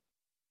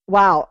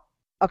Wow.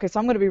 Okay,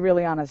 so I'm going to be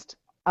really honest.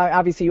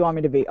 Obviously, you want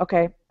me to be.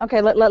 Okay.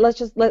 Let's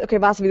just okay,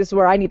 Vasavi, this is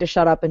where I need to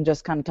shut up and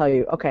just kind of tell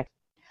you. Okay.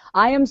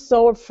 I am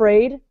so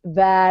afraid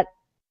that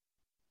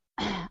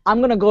I'm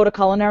going to go to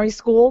culinary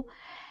school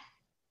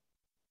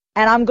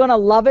and I'm going to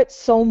love it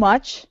so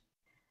much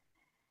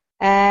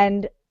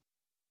and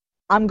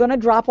I'm going to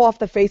drop off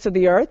the face of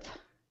the earth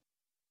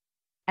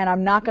and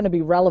I'm not going to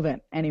be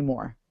relevant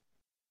anymore.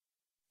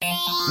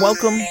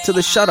 Welcome to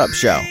the Shut Up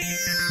Show.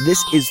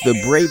 This is the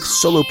Brave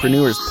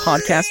Solopreneurs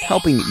podcast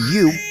helping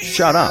you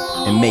shut up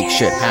and make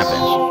shit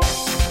happen.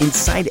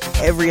 Inside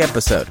every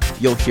episode,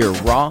 you'll hear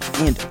raw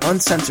and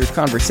uncensored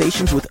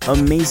conversations with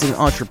amazing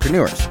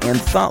entrepreneurs and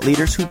thought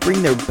leaders who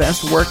bring their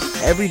best work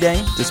every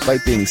day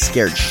despite being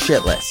scared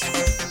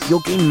shitless. You'll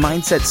gain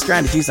mindset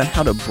strategies on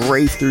how to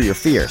brave through your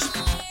fears,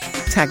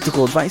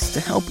 tactical advice to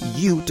help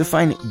you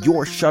define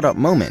your shut up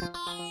moment,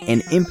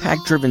 and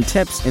impact-driven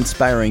tips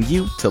inspiring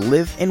you to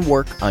live and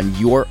work on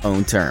your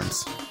own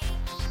terms.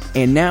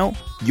 And now,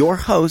 your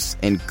hosts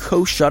and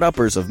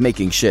co-shut-uppers of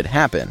Making Shit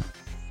Happen,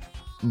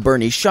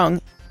 Bernie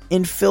Shung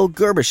and Phil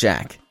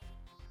Gerbishak.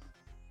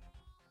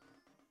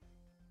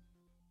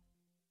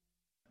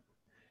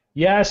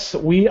 Yes,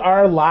 we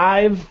are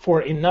live for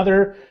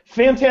another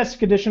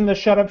fantastic edition of the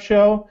Shut Up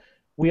Show.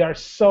 We are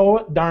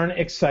so darn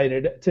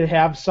excited to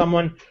have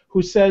someone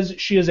who says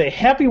she is a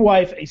happy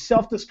wife, a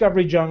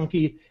self-discovery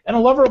junkie, and a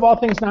lover of all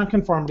things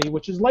nonconformity,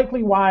 which is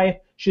likely why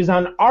she's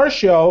on our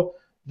show.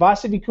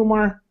 Vasavi,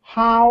 Kumar,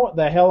 how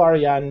the hell are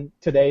you on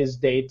today's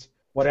date,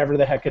 whatever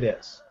the heck it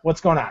is? What's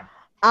going on?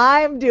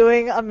 I'm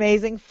doing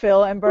amazing,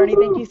 Phil and Bernie.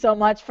 Thank you so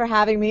much for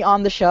having me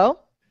on the show.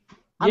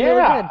 I'm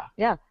really good.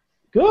 Yeah.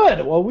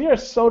 Good. Well, we are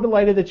so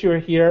delighted that you're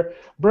here.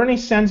 Bernie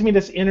sends me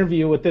this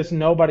interview with this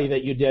nobody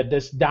that you did,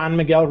 this Don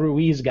Miguel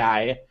Ruiz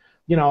guy.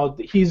 You know,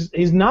 he's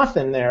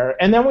nothing there.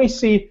 And then we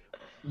see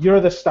you're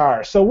the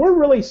star. So we're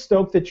really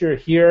stoked that you're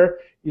here.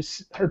 You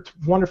see her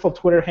wonderful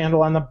Twitter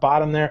handle on the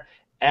bottom there,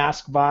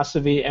 Ask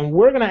Vasavi. And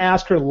we're going to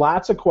ask her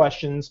lots of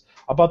questions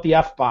about the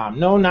F-bomb.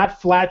 No,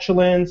 not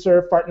flatulence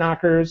or fart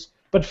knockers,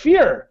 but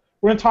fear.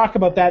 We're going to talk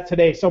about that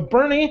today. So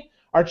Bernie,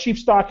 our chief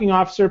stalking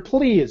officer,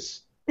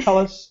 please tell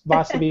us,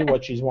 Vasavi,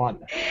 what she's won.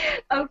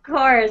 Of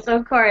course.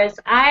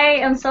 I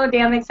am so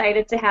damn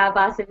excited to have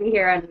Vasavi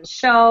here on the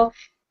show.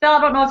 Phil,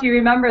 I don't know if you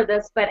remember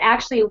this, but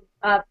actually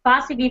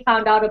Vasavi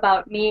found out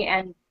about me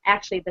and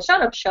actually the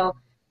Shut Up Show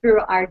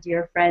through our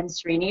dear friend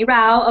Srini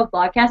Rao of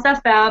Blogcast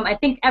FM. I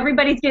think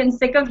everybody's getting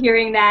sick of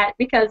hearing that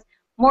because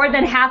more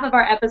than half of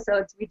our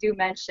episodes we do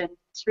mention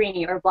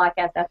Srini or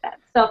Blogcast FM.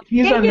 So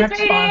he's our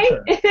next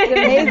sponsor.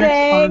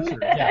 Amazing.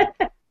 Yeah.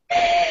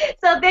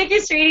 So thank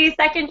you, Srini.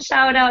 Second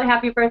shout out.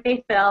 Happy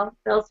birthday, Phil.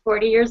 Phil's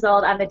 40 years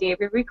old on the day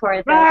we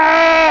record this.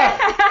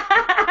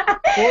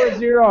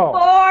 4-0.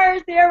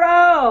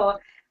 4-0.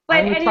 But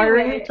I'm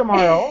retiring anyway.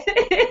 tomorrow.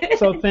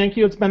 So thank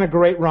you. It's been a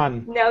great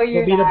run. No,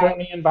 you're We'll be not. the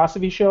Bernie and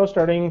Vasavi show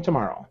starting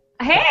tomorrow.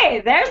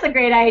 Hey, there's a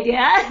great idea.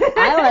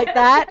 I like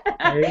that.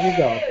 There you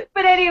go.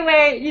 But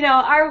anyway, you know,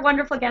 our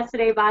wonderful guest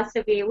today,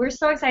 Vasavi, we're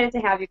so excited to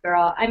have you,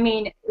 girl. I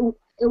mean,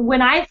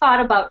 when I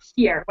thought about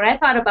fear, when I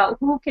thought about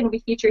who can we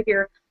feature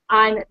here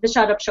on the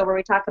Shut Up Show where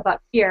we talk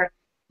about fear,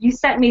 you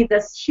sent me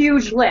this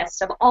huge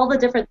list of all the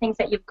different things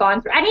that you've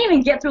gone through. I didn't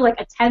even get through like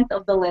a tenth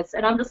of the list,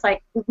 and I'm just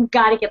like, we've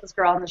got to get this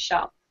girl on the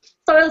show.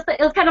 So it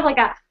was kind of like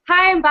a,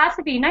 hi, I'm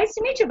Vasavi. Nice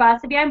to meet you,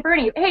 Vasavi. I'm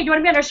Bernie. Hey, do you want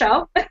to be on our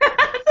show?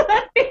 So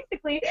that's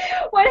basically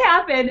what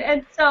happened.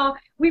 And so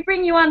we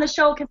bring you on the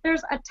show because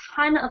there's a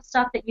ton of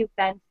stuff that you've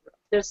been through.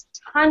 There's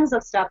tons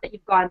of stuff that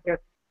you've gone through.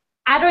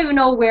 I don't even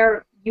know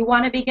where you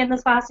want to begin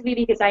this, Vasavi,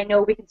 because I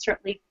know we can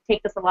certainly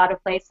take this a lot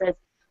of places.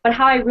 But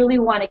how I really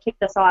want to kick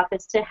this off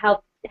is to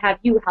have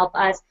you help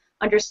us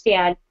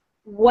understand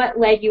what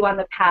led you on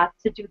the path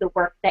to do the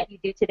work that you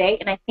do today.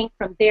 And I think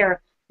from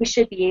there, we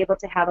should be able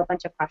to have a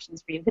bunch of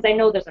questions for you because I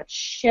know there's a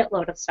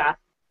shitload of stuff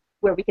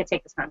where we could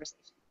take this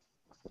conversation.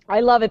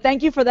 I love it.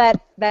 Thank you for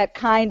that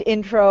kind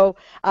intro,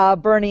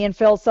 Bernie and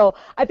Phil. So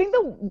I think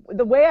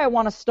the way I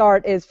want to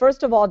start is,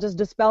 first of all, just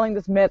dispelling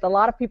this myth. A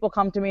lot of people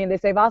come to me and they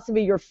say,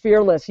 Vasavi, you're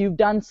fearless. You've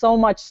done so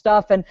much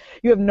stuff and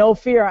you have no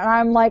fear. And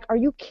I'm like, are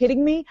you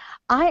kidding me?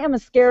 I am a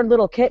scared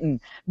little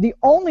kitten. The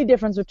only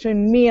difference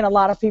between me and a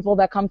lot of people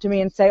that come to me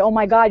and say, oh,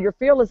 my God, you're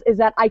fearless, is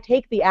that I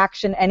take the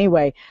action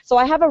anyway. So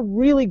I have a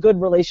really good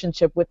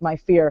relationship with my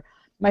fear.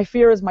 My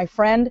fear is my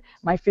friend.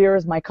 My fear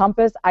is my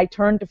compass. I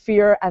turn to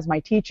fear as my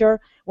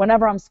teacher.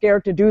 Whenever I'm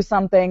scared to do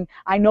something,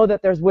 I know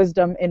that there's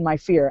wisdom in my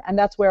fear, and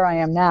that's where I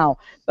am now.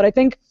 But I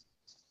think,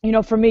 you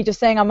know, for me, just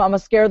saying I'm a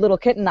scared little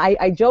kitten,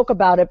 I joke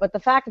about it, but the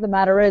fact of the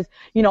matter is,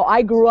 you know,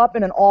 I grew up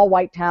in an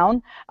all-white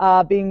town,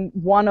 being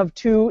one of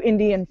two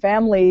Indian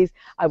families.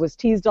 I was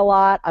teased a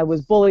lot. I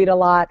was bullied a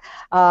lot.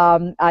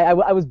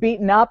 I was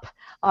beaten up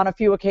on a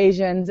few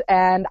occasions,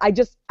 and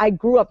I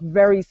grew up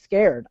very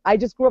scared. I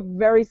just grew up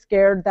very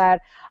scared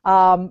that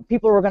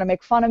people were going to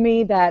make fun of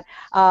me, that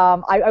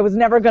I was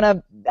never going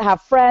to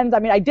have friends. I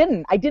mean, I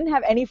didn't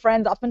have any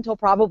friends up until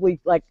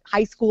probably like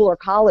high school or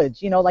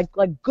college, you know, like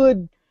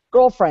good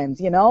girlfriends,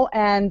 you know,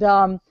 and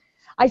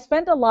I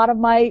spent a lot of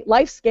my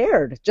life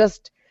scared,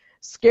 just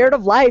scared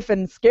of life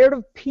and scared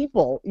of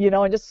people,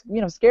 and just,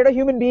 scared of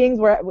human beings,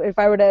 where if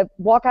I were to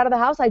walk out of the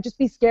house, I'd just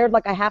be scared,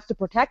 like I have to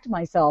protect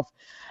myself.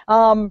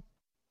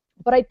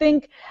 But I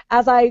think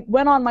as I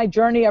went on my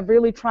journey of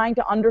really trying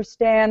to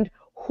understand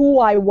who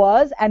I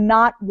was and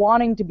not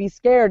wanting to be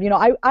scared,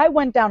 I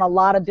went down a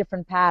lot of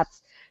different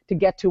paths to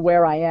get to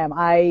where I am.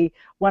 I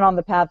went on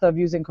the path of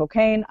using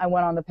cocaine. I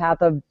went on the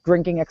path of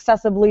drinking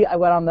excessively. I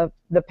went on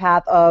the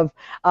path of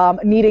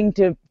needing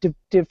to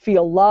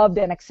feel loved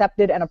and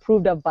accepted and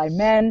approved of by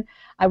men.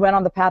 I went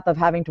on the path of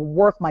having to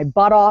work my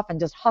butt off and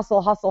just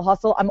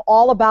hustle. I'm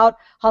all about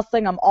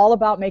hustling. I'm all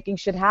about making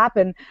shit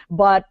happen.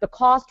 But the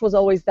cost was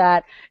always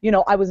that,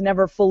 I was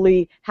never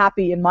fully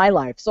happy in my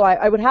life. So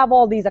I would have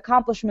all these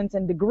accomplishments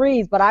and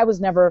degrees, but I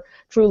was never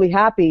truly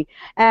happy.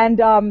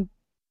 And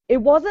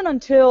it wasn't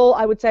until,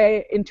 I would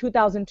say, in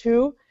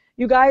 2002,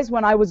 you guys,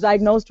 when I was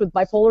diagnosed with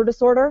bipolar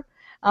disorder.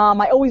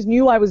 I always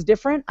knew I was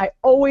different. I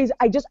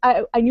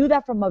knew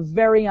that from a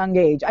very young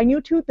age. I knew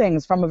two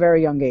things from a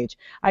very young age.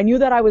 I knew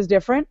that I was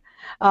different,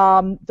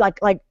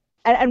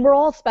 and we're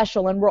all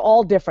special and we're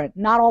all different.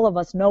 Not all of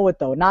us know it,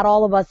 though. Not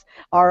all of us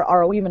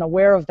are even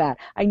aware of that.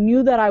 I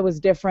knew that I was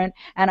different,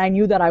 and I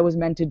knew that I was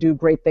meant to do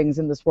great things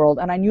in this world,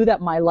 and I knew that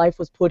my life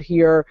was put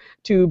here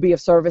to be of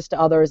service to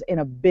others in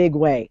a big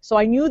way. So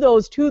I knew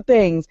those two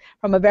things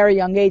from a very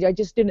young age. I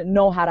just didn't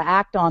know how to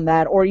act on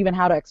that or even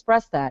how to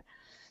express that.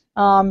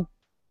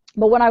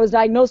 But when I was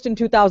diagnosed in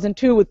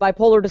 2002 with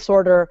bipolar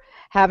disorder,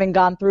 having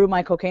gone through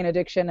my cocaine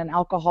addiction and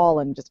alcohol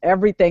and just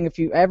everything,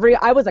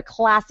 I was a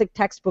classic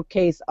textbook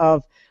case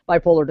of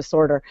bipolar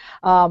disorder.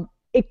 I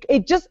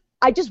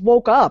just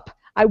woke up.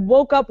 I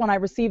woke up when I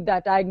received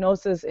that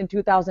diagnosis in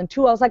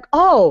 2002. I was like,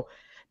 oh,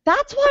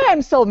 that's why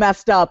I'm so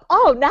messed up.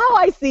 Oh, now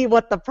I see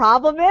what the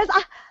problem is.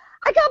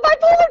 I got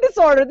bipolar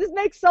disorder. This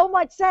makes so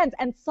much sense.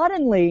 And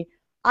suddenly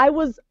I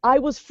was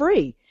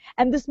free.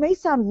 And this may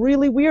sound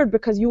really weird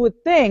because you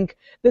would think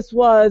this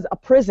was a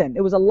prison.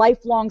 It was a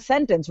lifelong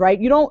sentence, right?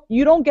 You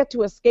don't get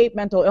to escape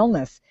mental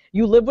illness.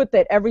 You live with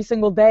it every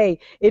single day.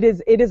 It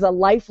is a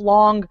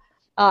lifelong,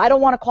 I don't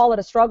want to call it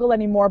a struggle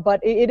anymore, but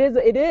it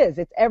is.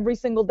 It's every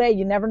single day.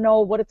 You never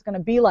know what it's going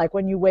to be like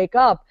when you wake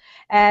up.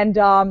 And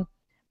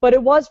but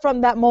it was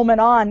from that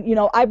moment on,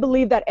 I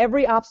believe that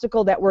every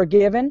obstacle that we're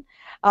given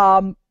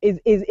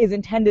is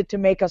intended to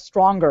make us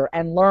stronger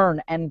and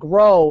learn and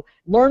grow,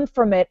 learn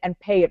from it and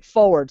pay it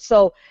forward.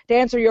 So to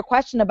answer your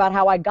question about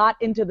how I got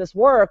into this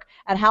work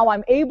and how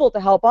I'm able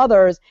to help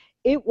others,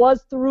 it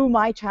was through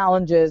my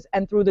challenges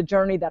and through the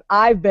journey that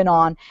I've been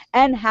on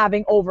and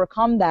having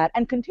overcome that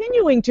and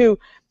continuing to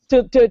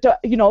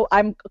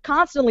I'm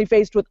constantly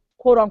faced with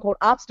quote-unquote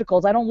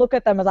obstacles. I don't look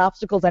at them as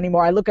obstacles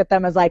anymore. I look at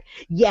them as like,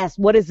 yes,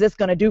 what is this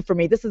going to do for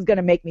me? This is going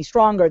to make me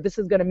stronger. This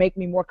is going to make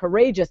me more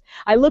courageous.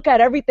 I look at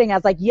everything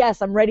as like,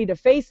 yes, I'm ready to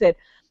face it.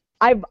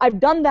 I've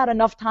done that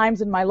enough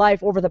times in my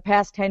life over the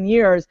past 10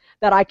 years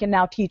that I can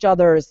now teach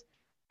others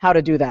how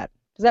to do that.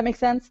 Does that make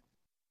sense?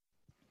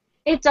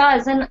 It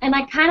does, and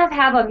I kind of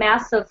have a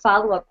massive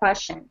follow-up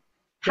question.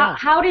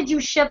 How did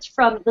you shift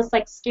from this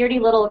like scaredy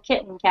little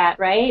kitten cat,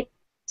 right,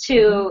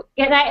 to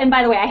and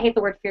by the way, I hate the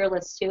word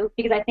fearless too,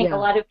 because I think a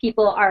lot of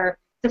people are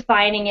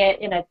defining it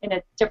in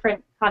a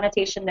different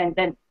connotation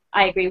than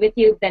I agree with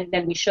you than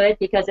we should,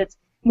 because it's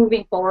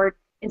moving forward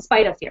in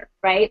spite of fear,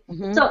 right?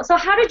 So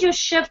how did you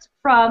shift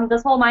from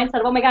this whole mindset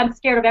of, oh my God, I'm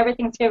scared of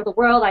everything, I'm scared of the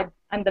world,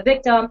 I'm the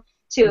victim,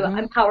 to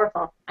I'm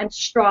powerful, I'm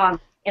strong,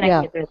 and I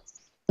can get through this?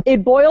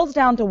 It boils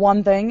down to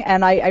one thing,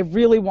 and I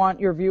really want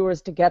your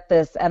viewers to get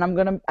this, and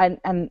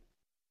and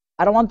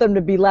I don't want them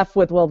to be left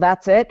with, well,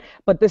 that's it,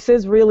 but this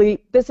is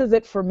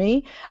it for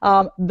me.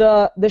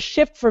 The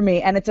shift for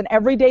me, and it's an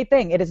everyday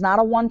thing. It is not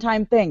a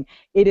one-time thing.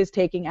 It is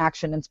taking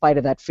action in spite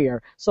of that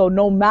fear. So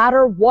no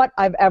matter what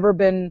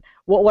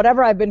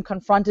whatever I've been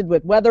confronted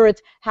with, whether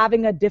it's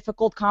having a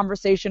difficult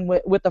conversation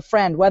with a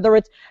friend, whether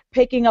it's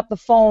picking up the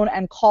phone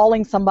and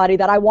calling somebody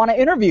that I want to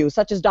interview,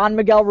 such as Don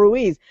Miguel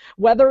Ruiz,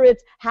 whether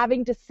it's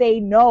having to say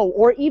no,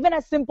 or even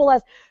as simple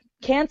as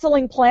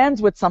canceling plans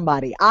with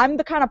somebody. I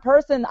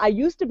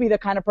used to be the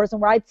kind of person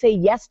where I'd say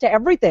yes to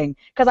everything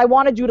because I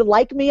wanted you to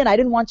like me and I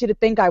didn't want you to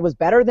think I was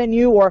better than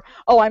you, or,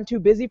 oh, I'm too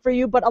busy for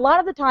you. But a lot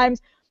of the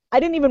times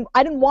I didn't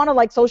want to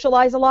like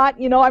socialize a lot.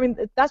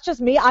 That's just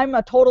me. I'm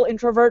a total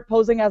introvert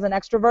posing as an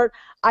extrovert.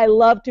 I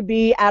love to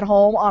be at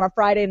home on a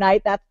Friday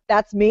night.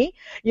 That's me,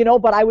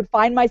 but I would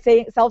find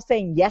myself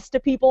saying yes to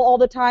people all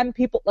the time,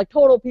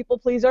 total people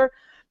pleaser.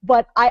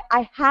 But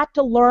I had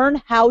to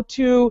learn how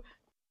to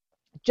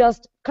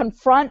just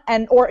confront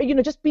or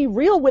just be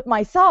real with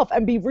myself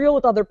and be real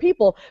with other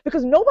people,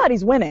 because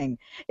nobody's winning.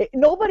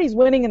 Nobody's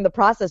winning in the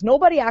process.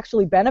 Nobody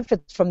actually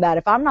benefits from that.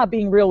 If I'm not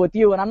being real with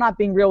you and I'm not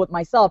being real with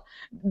myself,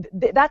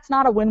 that's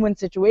not a win-win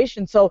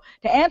situation. So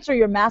to answer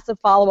your massive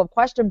follow-up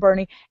question,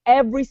 Bernie,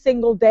 every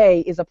single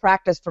day is a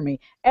practice for me.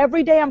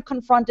 Every day I'm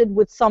confronted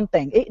with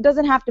something. It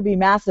doesn't have to be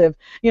massive.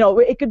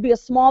 It could be a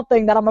small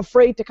thing that I'm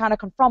afraid to kind of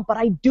confront, but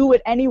I do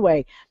it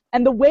anyway.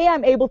 And the way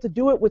I'm able to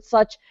do it with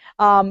such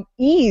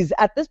ease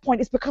at this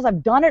point is because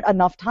I've done it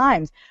enough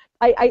times.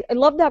 I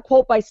love that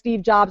quote by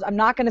Steve Jobs. I'm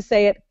not going to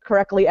say it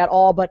correctly at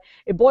all, but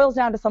it boils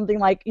down to something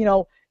like,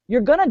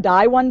 you're going to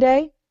die one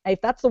day. If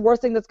that's the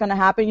worst thing that's going to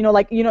happen,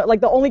 like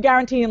the only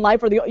guarantee in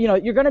life, or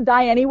you're going to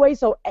die anyway.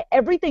 So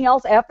everything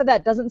else after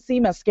that doesn't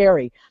seem as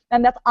scary.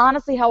 And that's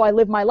honestly how I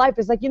live my life.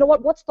 It's like,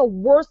 what's the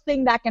worst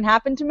thing that can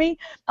happen to me?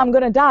 I'm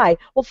going to die.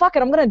 Well, fuck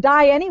it. I'm going to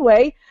die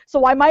anyway.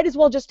 So I might as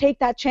well just take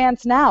that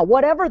chance now,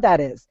 whatever that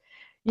is.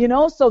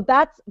 So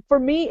that's, for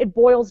me, it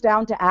boils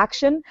down to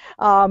action.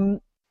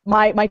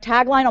 My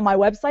tagline on my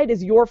website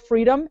is your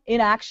freedom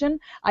in action.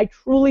 I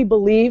truly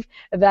believe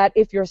that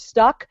if you're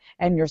stuck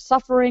and you're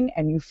suffering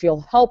and you feel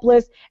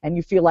helpless and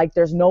you feel like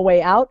there's no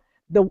way out,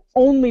 the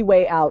only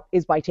way out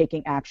is by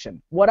taking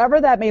action.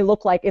 Whatever that may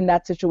look like in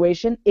that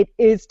situation, it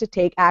is to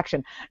take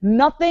action.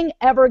 Nothing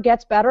ever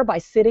gets better by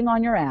sitting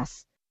on your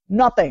ass.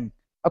 Nothing.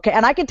 Okay,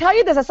 and I can tell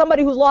you this as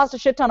somebody who's lost a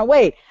shit ton of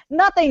weight.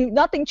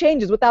 Nothing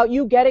changes without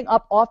you getting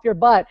up off your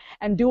butt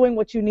and doing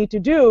what you need to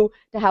do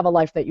to have a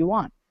life that you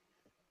want.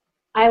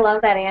 I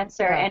love that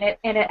answer, and it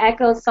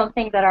echoes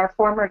something that our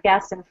former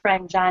guest and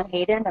friend John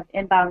Hayden of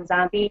Inbound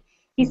Zombie,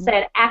 he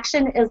said,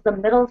 action is the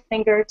middle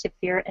finger to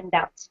fear and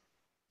doubt.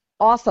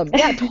 Awesome.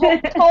 Yeah,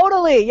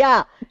 totally.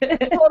 Yeah,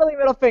 totally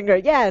middle finger.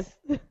 Yes.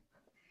 Phil,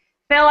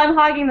 I'm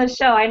hogging the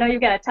show. I know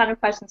you've got a ton of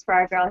questions for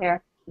our girl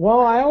here. Well,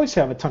 I always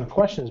have a ton of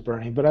questions,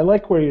 Bernie, but I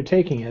like where you're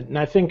taking it, and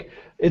I think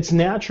it's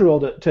natural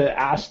to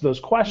ask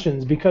those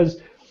questions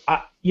because,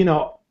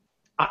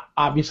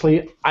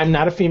 obviously, I'm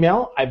not a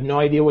female. I have no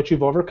idea what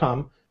you've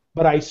overcome,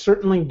 but I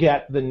certainly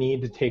get the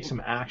need to take some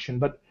action.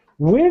 But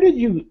where did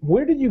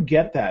you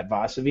get that,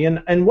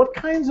 Vasavi? And what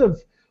kinds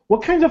of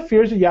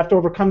fears did you have to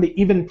overcome to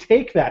even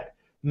take that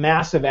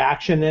massive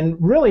action? And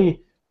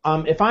really,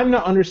 if I'm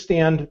to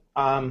understand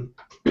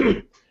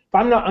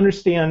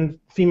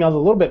females a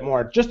little bit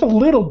more, just a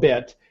little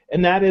bit,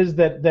 and that is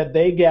that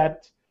they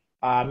get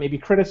maybe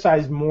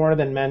criticized more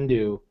than men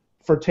do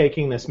for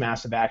taking this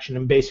massive action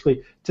and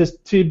basically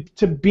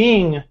to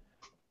being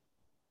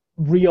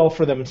real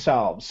for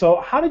themselves. So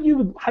how did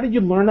you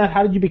learn that?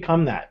 How did you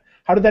become that?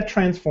 How did that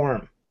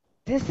transform?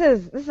 This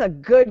is a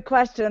good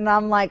question, and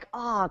I'm like,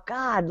 oh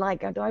God,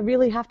 do I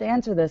really have to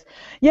answer this?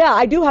 Yeah,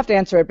 I do have to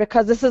answer it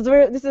because this is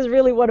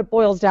really what it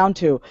boils down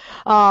to.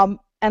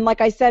 And like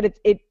I said,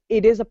 it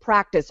is a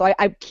practice. So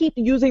I keep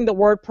using the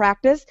word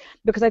practice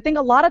because I think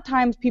a lot of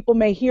times people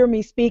may hear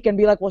me speak and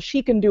be like, well,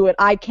 she can do it,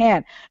 I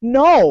can't.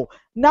 No,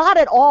 not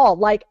at all.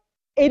 Like,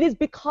 it is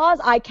because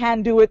I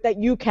can do it that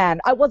you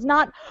can. I was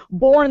not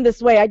born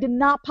this way. I did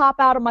not pop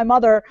out of my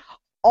mother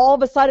all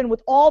of a sudden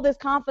with all this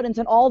confidence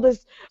and all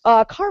this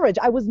courage.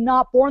 I was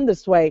not born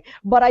this way.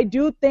 But I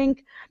do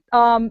think,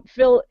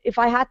 Phil, if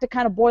I had to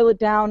kind of boil it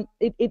down,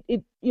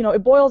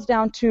 it boils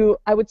down to,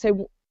 I would say,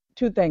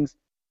 two things.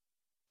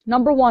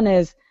 Number one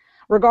is,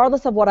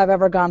 regardless of what I've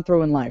ever gone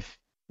through in life,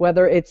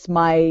 whether it's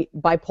my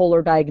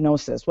bipolar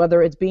diagnosis,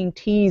 whether it's being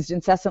teased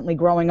incessantly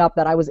growing up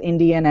that I was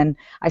Indian and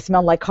I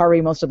smelled like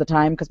curry most of the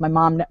time because my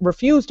mom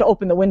refused to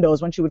open the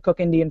windows when she would cook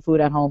Indian food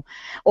at home,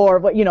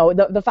 or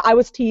I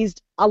was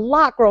teased a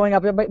lot growing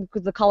up because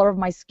of the color of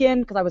my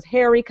skin, because I was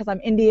hairy, because I'm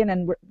Indian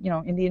and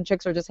Indian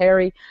chicks are just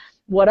hairy,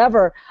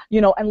 whatever,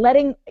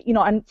 and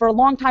and for a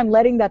long time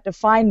letting that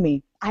define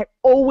me. I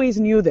always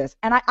knew this,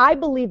 and I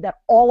believe that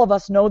all of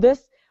us know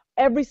this.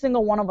 Every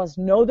single one of us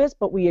know this,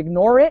 but we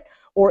ignore it,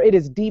 or it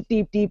is deep,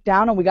 deep, deep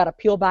down, and we got to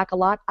peel back a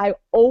lot. I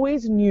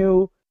always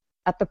knew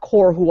at the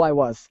core who I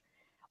was.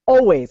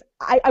 Always.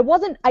 I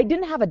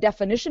didn't have a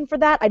definition for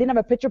that. I didn't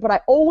have a picture, but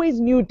I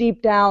always knew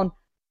deep down,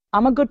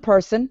 I'm a good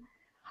person.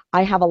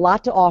 I have a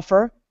lot to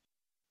offer.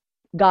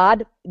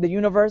 God, the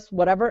universe,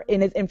 whatever,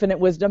 in his infinite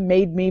wisdom,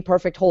 made me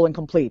perfect, whole, and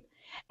complete.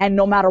 And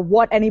no matter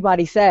what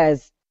anybody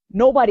says,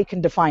 nobody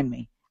can define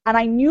me. And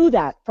I knew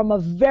that from a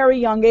very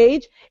young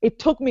age. It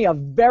took me a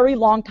very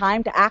long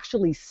time to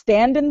actually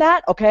stand in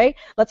that, okay?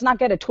 Let's not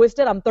get it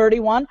twisted. I'm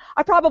 31.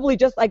 I probably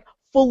just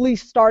fully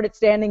started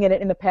standing in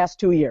it in the past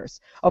 2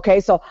 years, okay?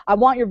 So I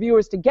want your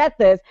viewers to get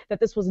this, that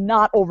this was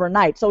not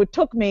overnight. So it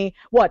took me,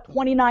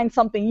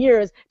 29-something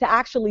years to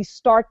actually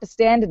start to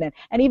stand in it.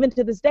 And even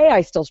to this day,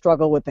 I still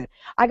struggle with it.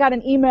 I got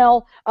an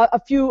email a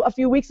few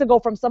weeks ago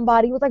from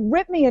somebody who was like,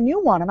 rip me a new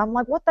one. And I'm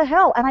like, what the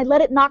hell? And I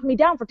let it knock me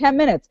down for 10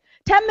 minutes.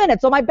 10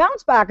 minutes. So my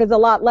bounce back is a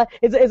lot less,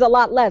 is a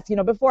lot less.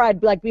 Before I'd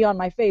be on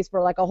my face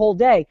for a whole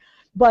day.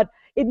 But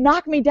it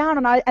knocked me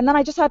down, and then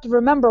I just had to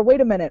remember,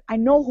 wait a minute, I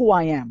know who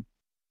I am.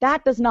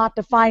 That does not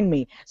define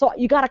me. So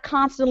you got to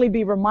constantly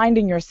be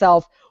reminding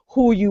yourself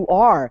who you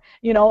are,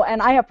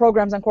 and I have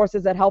programs and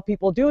courses that help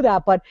people do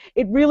that. But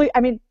it really,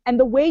 and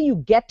the way you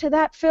get to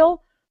that,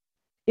 Phil,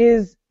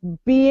 is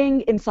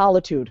being in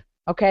solitude,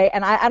 okay?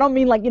 And I don't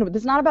mean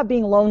this is not about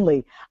being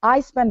lonely.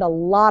 I spend a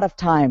lot of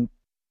time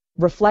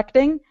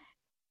reflecting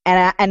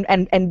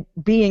and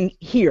being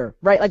here,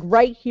 right?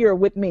 Right here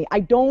with me. I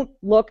don't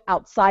look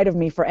outside of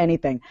me for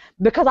anything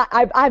because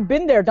I've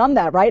been there, done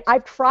that, right?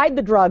 I've tried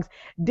the drugs,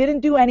 didn't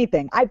do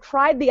anything. I've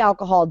tried the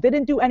alcohol,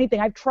 didn't do anything.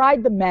 I've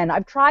tried the men.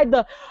 I've tried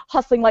the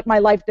hustling like my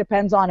life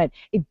depends on it.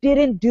 It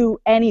didn't do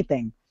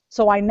anything.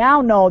 So I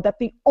now know that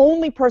the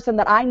only person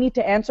that I need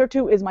to answer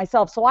to is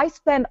myself. So I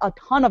spend a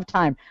ton of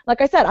time.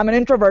 Like I said, I'm an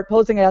introvert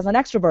posing as an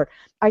extrovert.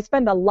 I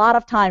spend a lot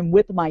of time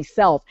with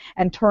myself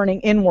and turning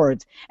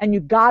inwards. And you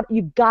got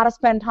to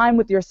spend time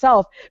with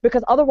yourself,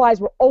 because otherwise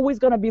we're always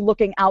going to be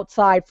looking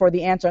outside for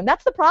the answer. And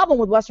that's the problem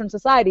with Western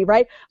society,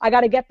 right? I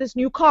got to get this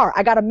new car.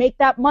 I got to make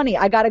that money.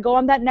 I got to go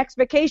on that next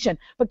vacation.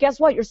 But guess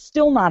what? You're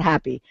still not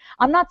happy.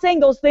 I'm not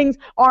saying those things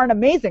aren't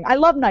amazing. I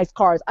love nice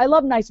cars. I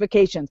love nice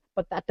vacations,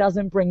 but that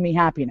doesn't bring me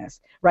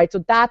happiness, right?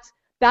 So that's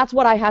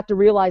what I had to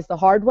realize the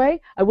hard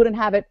way. I wouldn't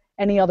have it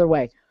any other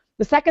way.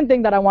 The second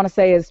thing that I want to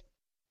say is,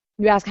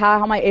 you ask,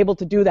 how am I able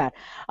to do that?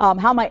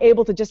 How am I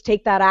able to just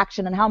take that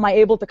action, and how am I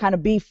able to kind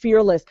of be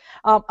fearless?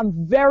 I'm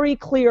very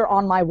clear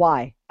on my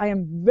why. I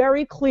am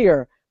very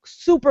clear,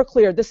 super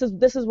clear. This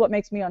is what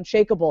makes me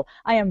unshakable.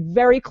 I am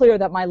very clear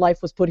that my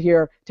life was put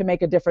here to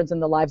make a difference in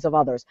the lives of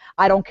others.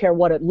 I don't care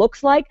what it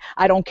looks like.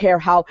 I don't care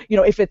how,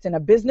 if it's in a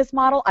business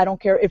model. I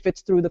don't care if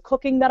it's through the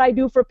cooking that I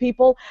do for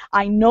people.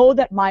 I know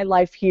that my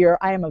life here,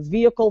 I am a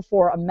vehicle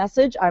for a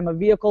message. I'm a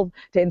vehicle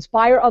to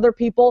inspire other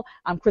people.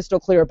 I'm crystal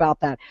clear about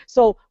that.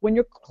 So when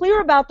you're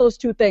clear about those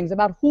two things,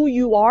 about who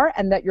you are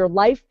and that your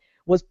life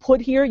was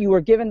put here, you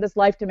were given this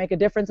life to make a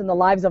difference in the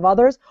lives of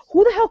others,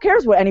 who the hell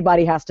cares what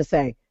anybody has to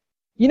say?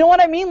 You know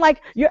what I mean?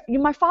 Like,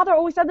 my father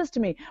always said this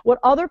to me. What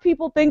other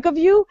people think of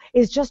you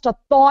is just a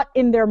thought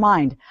in their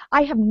mind.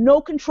 I have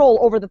no control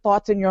over the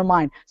thoughts in your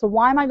mind. So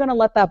why am I going to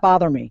let that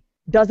bother me?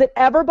 Does it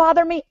ever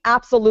bother me?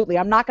 Absolutely.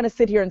 I'm not going to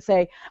sit here and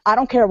say, I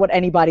don't care what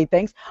anybody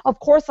thinks. Of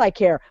course I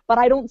care, but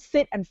I don't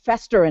sit and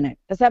fester in it.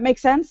 Does that make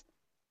sense?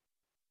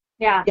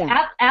 Yeah.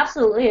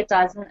 Absolutely it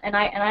does. And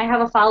I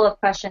have a follow-up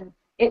question.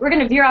 We're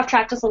going to veer off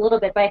track just a little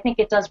bit, but I think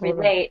it does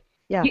relate.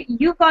 Yeah.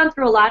 You've gone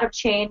through a lot of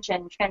change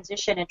and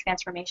transition and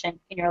transformation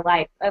in your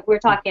life. We're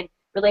talking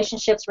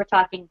relationships, we're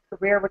talking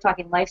career, we're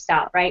talking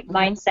lifestyle, right? Mm-hmm.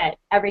 Mindset,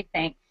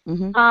 everything.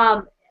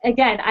 Mm-hmm.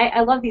 Again, I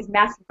love these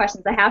massive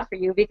questions I have for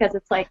you, because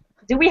it's like,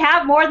 do we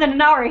have more than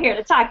an hour here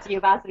to talk to you,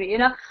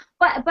 Vasavi?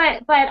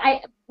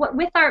 But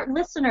with our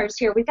listeners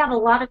here, we've got a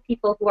lot of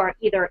people who are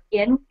either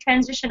in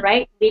transition,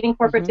 right? Leaving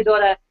corporate to go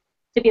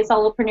to be a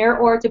solopreneur,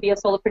 or to be a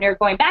solopreneur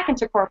going back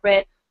into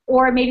corporate,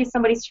 or maybe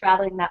somebody's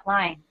straddling that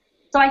line.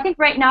 So I think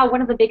right now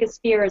one of the biggest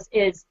fears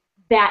is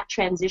that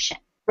transition,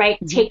 right?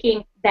 Mm-hmm.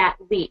 Taking that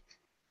leap.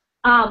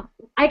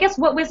 I guess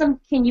what wisdom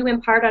can you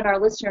impart on our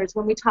listeners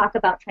when we talk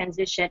about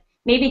transition?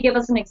 Maybe give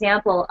us an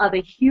example of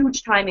a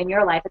huge time in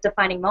your life, a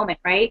defining moment,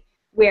 right,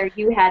 where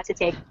you had to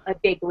take a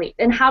big leap.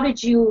 And how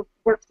did you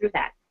work through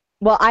that?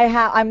 Well,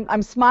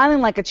 I'm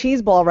smiling like a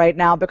cheese ball right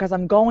now, because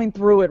I'm going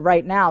through it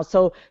right now.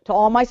 So to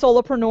all my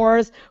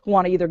solopreneurs who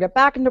want to either get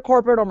back into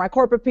corporate, or my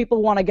corporate people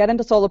who want to get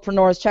into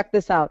solopreneurs, check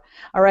this out.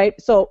 All right.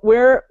 So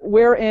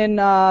we're in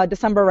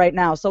December right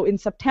now. So in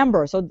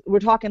September, so we're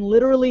talking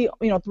literally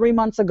 3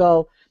 months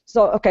ago.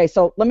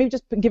 So let me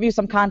just give you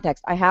some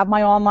context. I have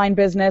my online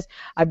business.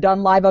 I've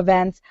done live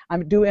events. I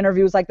do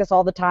interviews like this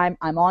all the time.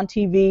 I'm on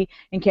TV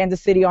in Kansas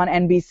City on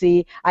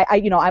NBC.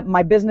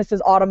 My business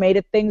is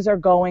automated. Things are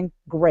going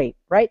great,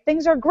 right?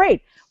 Things are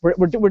great.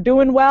 We're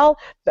doing well.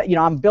 But,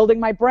 I'm building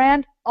my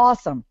brand.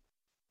 Awesome.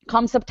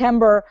 Come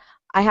September,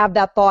 I have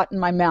that thought in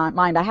my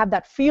mind. I have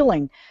that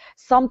feeling.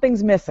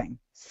 Something's missing.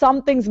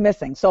 Something's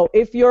missing. So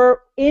if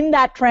you're in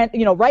that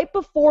right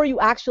before you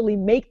actually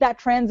make that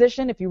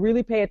transition, if you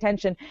really pay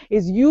attention,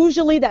 is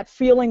usually that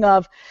feeling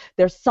of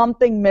there's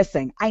something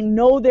missing. I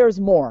know there's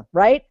more,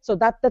 right? So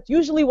that's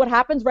usually what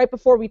happens right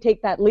before we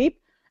take that leap.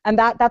 And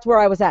that's where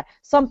I was at.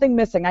 Something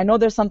missing. I know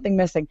there's something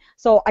missing.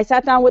 So I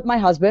sat down with my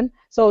husband.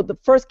 So the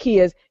first key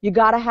is you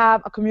got to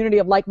have a community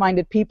of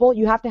like-minded people.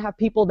 You have to have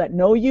people that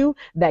know you,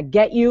 that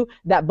get you,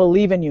 that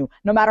believe in you,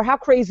 no matter how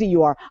crazy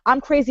you are.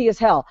 I'm crazy as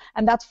hell,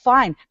 and that's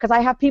fine, because I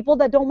have people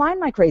that don't mind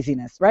my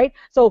craziness, right?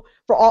 So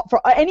for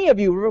any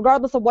of you,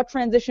 regardless of what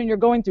transition you're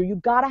going through, you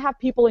got to have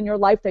people in your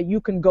life that you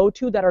can go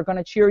to, that are going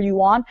to cheer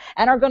you on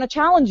and are going to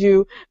challenge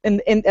you in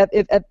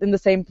the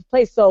same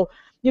place. So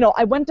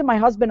I went to my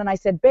husband and I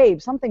said, babe,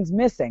 something's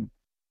missing.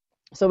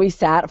 So we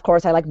sat. Of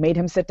course, I made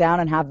him sit down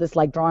and have this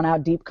drawn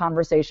out deep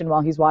conversation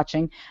while he's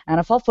watching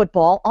NFL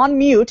football on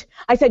mute.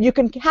 I said, you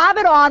can have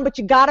it on, but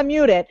you got to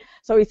mute it.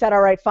 So he said,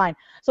 all right, fine.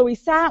 So we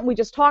sat and we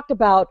just talked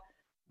about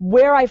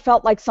where I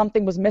felt like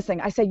something was missing.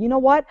 I said, you know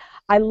what?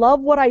 I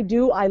love what I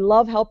do. I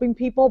love helping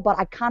people, but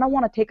I kind of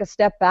want to take a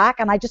step back,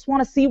 and I just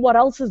want to see what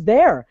else is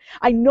there.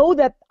 I know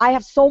that I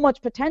have so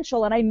much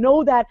potential, and I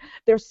know that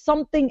there's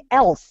something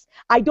else.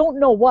 I don't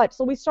know what.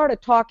 So we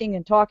started talking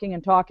and talking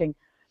and talking,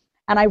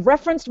 and I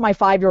referenced my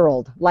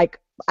 5-year-old.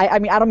 I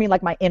mean, I don't mean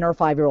my inner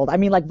 5-year-old. I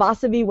mean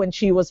Vasavi when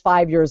she was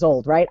 5 years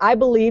old, right? I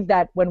believe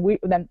that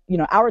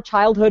our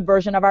childhood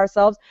version of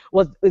ourselves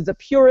is the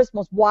purest,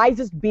 most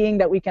wisest being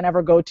that we can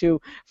ever go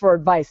to for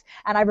advice.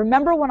 And I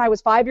remember when I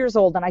was 5 years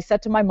old, and I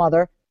said to my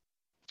mother,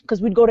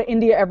 because we'd go to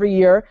India every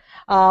year.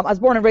 I was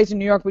born and raised in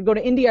New York. We'd go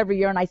to India every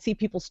year, and I'd see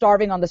people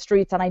starving on the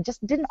streets, and I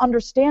just didn't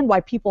understand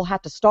why people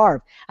had to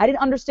starve. I didn't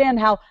understand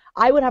how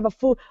I would have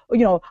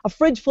a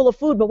fridge full of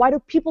food, but why do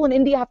people in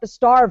India have to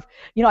starve?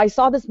 I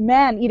saw this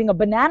man eating a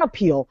banana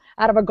peel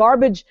out of a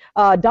garbage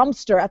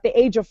dumpster at the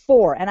age of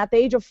 4, and at the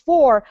age of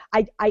 4,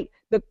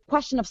 the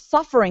question of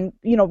suffering,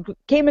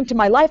 came into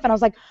my life, and I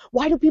was like,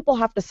 why do people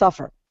have to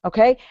suffer?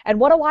 Okay, and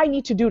what do I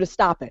need to do to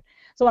stop it?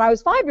 So when I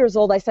was 5 years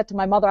old, I said to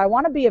my mother, I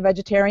want to be a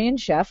vegetarian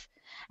chef,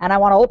 and I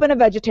want to open a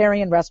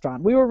vegetarian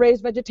restaurant. We were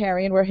raised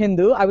vegetarian. We're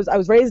Hindu. I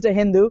was raised a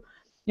Hindu.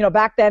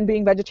 Back then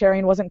being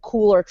vegetarian wasn't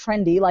cool or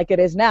trendy like it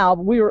is now.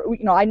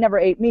 I never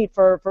ate meat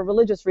for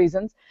religious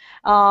reasons,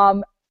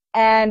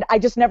 and I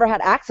just never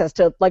had access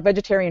to like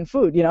vegetarian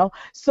food,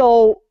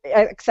 so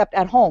except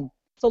at home.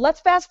 So let's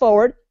fast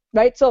forward,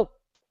 right? So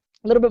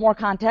a little bit more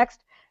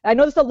context. I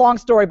know this is a long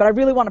story, but I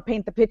really want to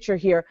paint the picture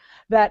here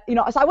that,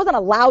 so I wasn't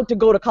allowed to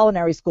go to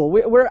culinary school.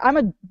 I'm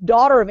a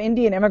daughter of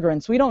Indian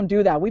immigrants. We don't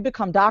do that. We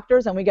become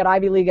doctors and we get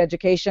Ivy League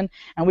education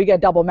and we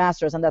get double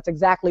masters, and that's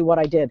exactly what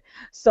I did.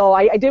 So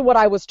I did what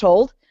I was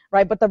told,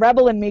 right? But the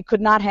rebel in me could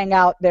not hang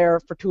out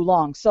there for too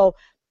long. So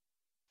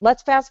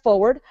let's fast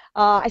forward.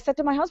 I said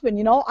to my husband,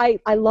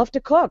 I love to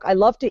cook. I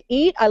love to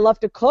eat. I love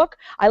to cook.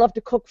 I love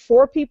to cook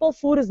for people.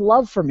 Food is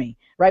love for me,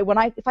 right?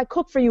 If I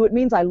cook for you, it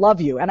means I love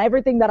you. And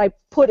everything that I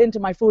put into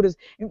my food is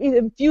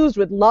infused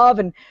with love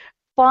and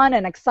fun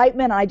and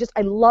excitement. And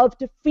I love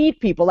to feed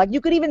people. Like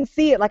you could even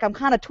see it. Like I'm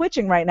kind of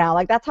twitching right now.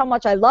 Like that's how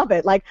much I love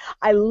it. Like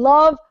I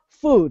love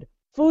food.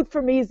 Food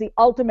for me is the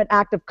ultimate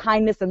act of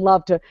kindness and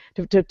love to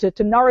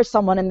nourish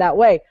someone in that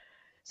way.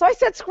 So I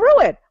said, screw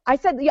it. I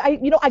said,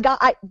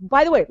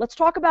 by the way, let's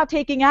talk about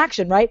taking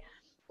action, right?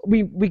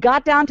 We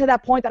got down to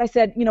that point that I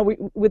said,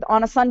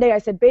 on a Sunday, I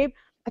said, babe,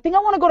 I think I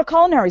want to go to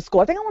culinary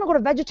school. I think I want to go to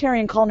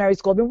vegetarian culinary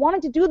school. I've been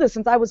wanting to do this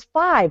since I was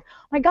 5.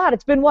 My God,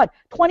 it's been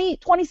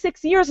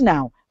 26 years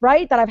now,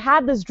 right? That I've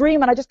had this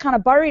dream and I just kind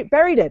of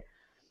buried it.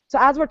 So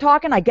as we're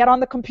talking, I get on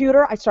the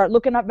computer. I start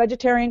looking up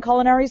vegetarian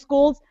culinary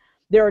schools.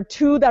 There are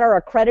 2 that are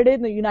accredited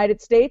in the United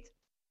States.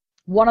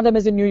 One of them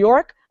is in New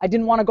York. I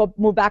didn't want to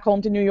move back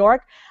home to New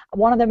York.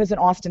 One of them is in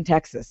Austin,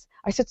 Texas.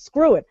 I said,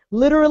 screw it.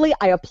 Literally,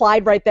 I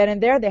applied right then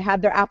and there. They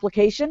had their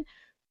application.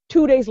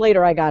 2 days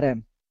later, I got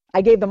in.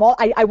 I gave them all.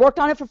 I worked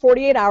on it for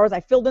 48 hours. I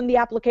filled in the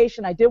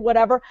application. I did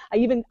whatever. I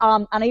even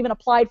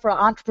applied for an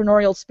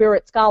entrepreneurial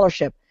spirit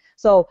scholarship.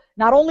 So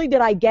not only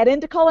did I get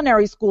into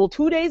culinary school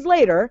 2 days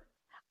later,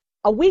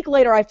 a week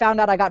later, I found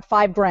out I got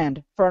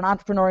 $5,000 for an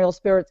entrepreneurial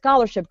spirit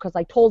scholarship because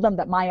I told them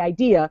that my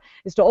idea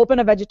is to open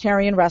a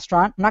vegetarian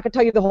restaurant. I'm not going to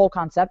tell you the whole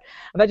concept,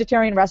 a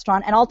vegetarian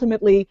restaurant, and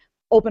ultimately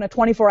open a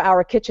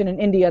 24-hour kitchen in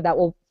India that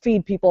will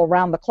feed people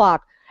around the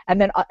clock, and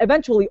then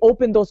eventually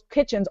open those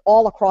kitchens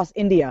all across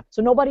India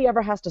so nobody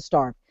ever has to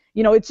starve.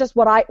 It's just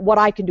what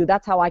I can do.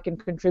 That's how I can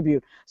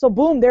contribute. So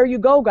boom, there you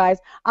go, guys.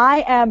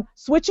 I am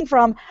switching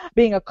from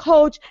being a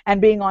coach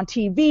and being on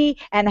TV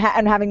and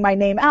having my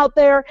name out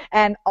there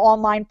and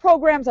online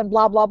programs and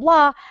blah, blah,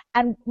 blah.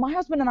 And my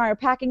husband and I are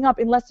packing up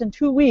in less than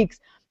 2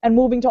 weeks and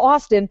moving to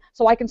Austin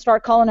so I can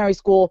start culinary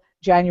school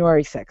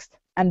January 6th.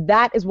 And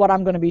that is what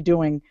I'm going to be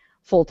doing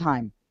full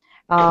time.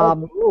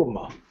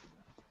 Holy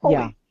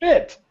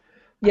shit.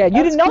 Yeah,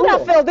 you didn't know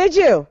that, Phil, did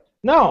you?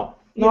 No,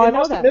 I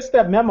must have missed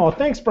that memo.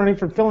 Thanks, Bernie,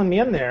 for filling me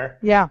in there.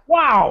 Yeah.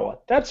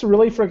 Wow, that's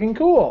really freaking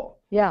cool.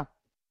 Yeah.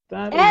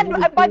 That and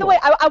really by the cool. way,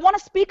 I want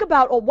to speak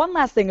about one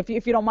last thing, if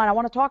you don't mind. I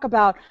want to talk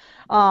about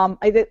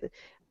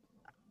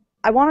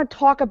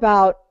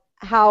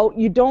how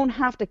you don't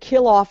have to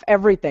kill off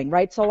everything,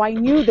 right? So I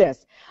knew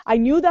this. I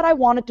knew that I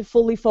wanted to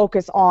fully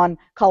focus on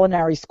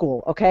culinary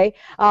school, okay?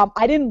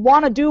 I didn't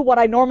want to do what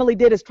I normally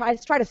did, is try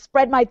to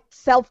spread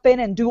myself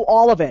thin and do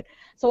all of it.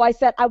 So I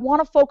said, I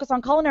want to focus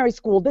on culinary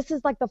school. This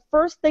is like the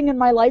first thing in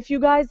my life, you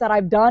guys, that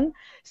I've done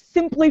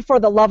simply for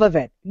the love of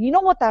it. You know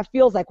what that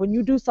feels like when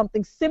you do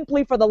something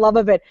simply for the love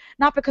of it,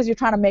 not because you're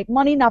trying to make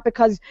money, not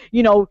because,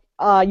 you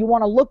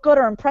want to look good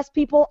or impress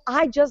people.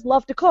 I just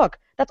love to cook.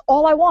 That's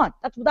all I want.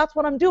 That's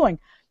what I'm doing.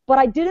 But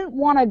I didn't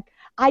want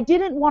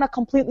to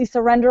completely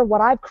surrender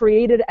what I've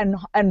created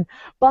and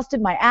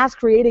busted my ass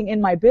creating in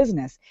my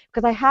business,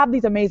 because I have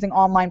these amazing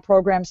online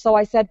programs. So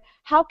I said,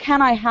 how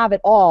can I have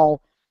it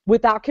all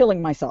without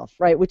killing myself,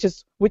 right? Which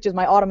is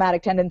my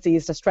automatic tendency,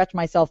 is to stretch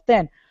myself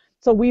thin.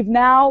 So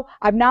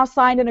I've now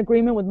signed an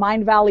agreement with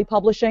Mind Valley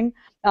Publishing,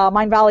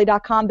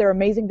 mindvalley.com. They're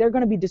amazing. They're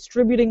going to be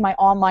distributing my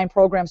online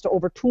programs to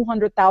over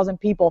 200,000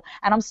 people,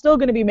 and I'm still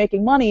going to be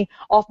making money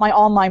off my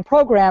online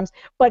programs.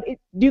 But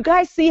do you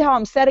guys see how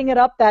I'm setting it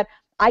up that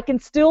I can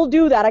still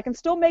do that? I can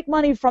still make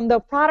money from the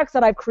products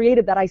that I've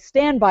created that I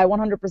stand by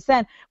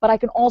 100%, but I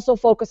can also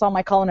focus on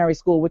my culinary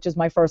school, which is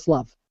my first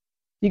love.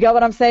 You get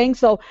what I'm saying?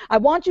 So I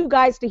want you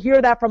guys to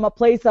hear that from a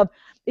place of,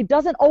 it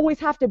doesn't always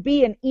have to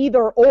be an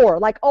either or,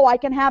 like, oh, I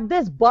can have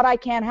this, but I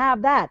can't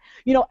have that.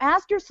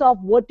 Ask yourself,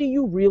 what do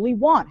you really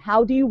want?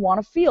 How do you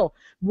want to feel?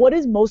 What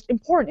is most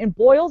important? It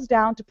boils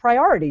down to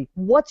priority.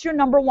 What's your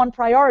number one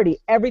priority?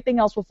 Everything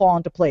else will fall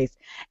into place.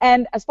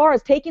 And as far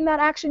as taking that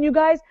action, you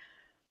guys,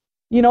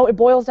 it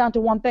boils down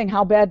to one thing.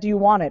 How bad do you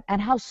want it?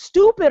 And how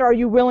stupid are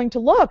you willing to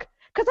look?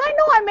 Because I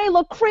know I may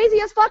look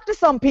crazy as fuck to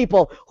some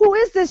people. Who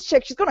is this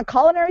chick? She's going to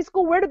culinary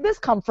school. Where did this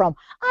come from?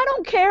 I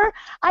don't care.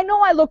 I know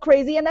I look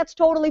crazy, and that's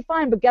totally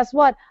fine. But guess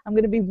what? I'm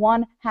going to be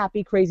one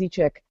happy, crazy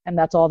chick, and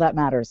that's all that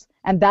matters.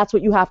 And that's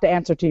what you have to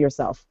answer to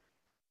yourself.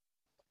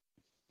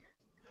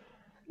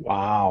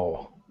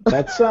 Wow.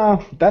 That's a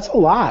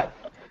lot.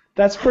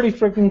 That's pretty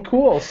freaking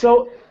cool.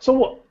 So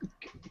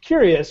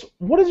curious,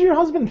 what does your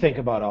husband think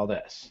about all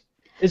this?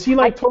 Is he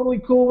like totally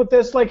cool with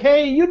this? Like,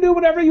 hey, you do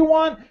whatever you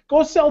want.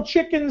 Go sell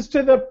chickens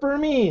to the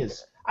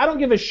Burmese. I don't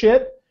give a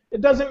shit.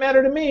 It doesn't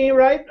matter to me,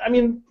 right? I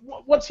mean,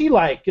 what's he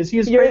like? Is he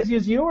as crazy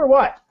as you, or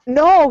what?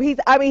 No, he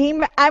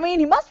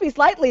must be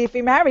slightly if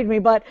he married me.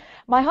 But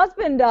my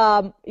husband,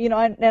 and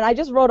I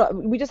just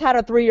we just had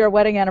our 3-year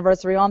wedding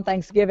anniversary on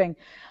Thanksgiving.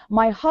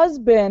 My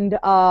husband,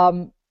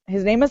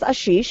 his name is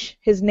Ashish.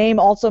 His name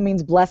also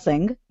means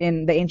blessing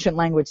in the ancient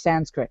language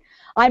Sanskrit.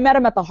 I met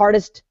him at the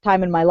hardest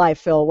time in my life,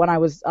 Phil, when I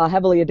was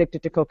heavily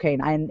addicted to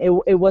cocaine. And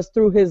it was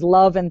through his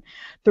love and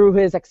through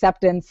his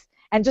acceptance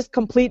and just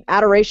complete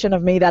adoration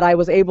of me that I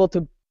was able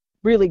to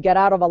really get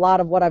out of a lot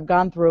of what I've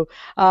gone through.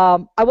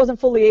 I wasn't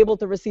fully able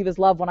to receive his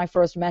love when I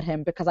first met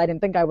him because I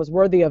didn't think I was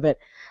worthy of it.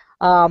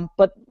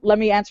 But let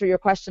me answer your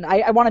question.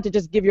 I wanted to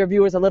just give your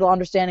viewers a little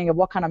understanding of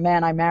what kind of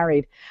man I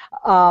married.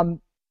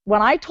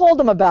 When I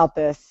told him about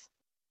this,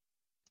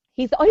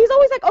 he's always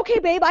like, okay,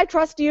 babe, I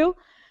trust you.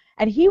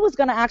 And he was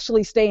going to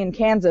actually stay in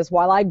Kansas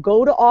while I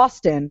go to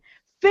Austin,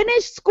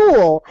 finish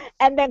school,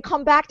 and then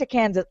come back to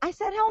Kansas. I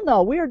said, hell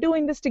no, we are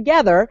doing this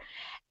together.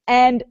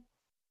 And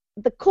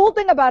the cool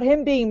thing about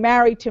him being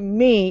married to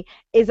me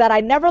is that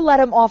I never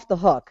let him off the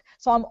hook.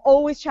 So I'm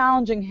always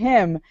challenging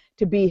him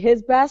to be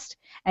his best,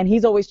 and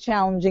he's always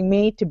challenging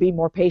me to be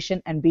more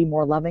patient and be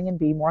more loving and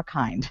be more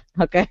kind,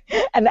 okay?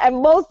 And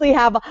mostly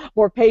have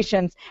more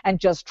patience and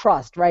just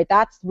trust, right?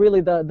 That's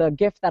really the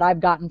gift that I've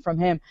gotten from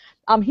him.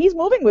 He's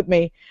moving with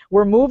me.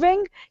 We're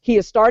moving. He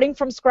is starting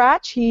from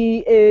scratch. He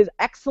is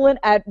excellent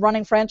at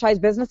running franchise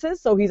businesses,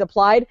 so he's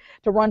applied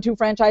to run 2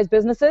 franchise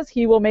businesses.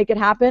 He will make it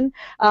happen.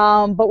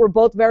 But we're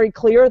both very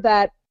clear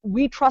that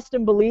we trust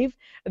and believe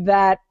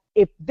that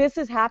if this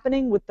is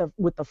happening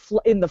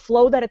in the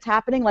flow that it's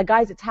happening, like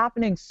guys, it's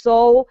happening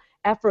so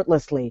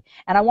effortlessly.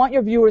 And I want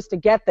your viewers to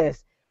get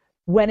this.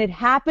 When it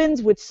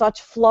happens with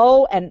such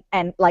flow and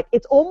like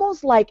it's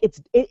almost like it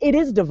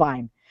is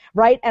divine,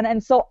 right?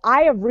 And so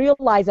I have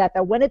realized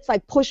that when it's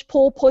like push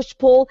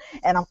pull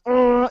and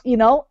I'm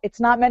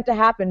it's not meant to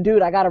happen,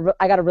 dude. I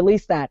gotta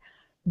release that.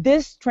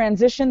 This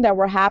transition that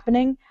we're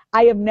happening,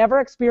 I have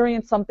never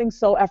experienced something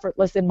so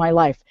effortless in my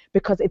life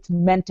because it's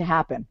meant to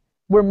happen.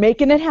 We're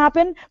making it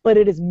happen, but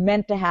it is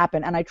meant to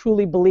happen. And I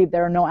truly believe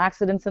there are no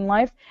accidents in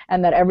life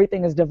and that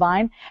everything is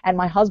divine. And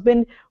my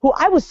husband, who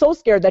I was so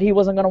scared that he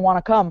wasn't going to want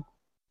to come,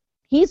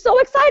 he's so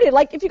excited.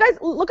 Like, if you guys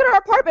look at our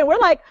apartment, we're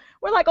like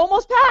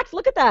almost packed.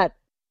 Look at that.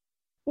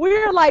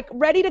 We're like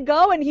ready to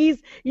go. And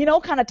he's,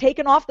 kind of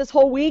taken off this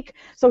whole week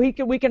so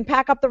we can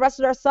pack up the rest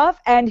of our stuff.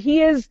 And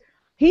he's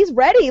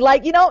ready.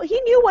 Like, he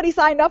knew what he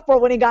signed up for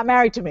when he got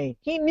married to me.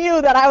 He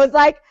knew that I was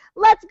like,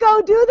 let's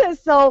go do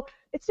this. So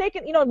it's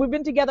taken, we've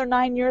been together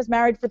 9 years,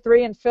 married for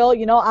 3, and Phil,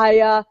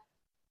 I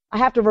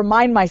have to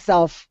remind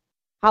myself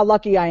how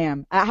lucky I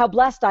am, how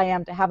blessed I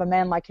am to have a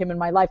man like him in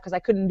my life because I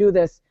couldn't do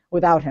this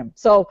without him.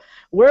 So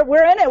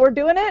we're in it. We're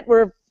doing it.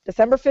 We're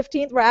December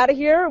 15th. We're out of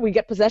here. We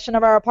get possession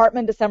of our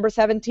apartment December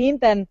 17th,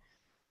 and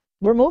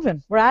we're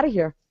moving. We're out of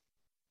here.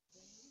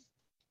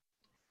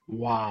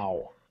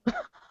 Wow.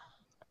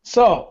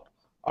 So,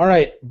 all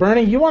right,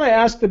 Bernie, you want to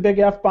ask the big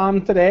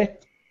F-bomb today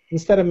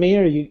instead of me,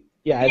 or you?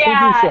 Yeah, I think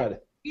you should.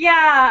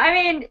 Yeah,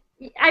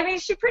 I mean,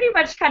 she pretty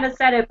much kind of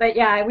said it, but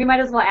yeah, we might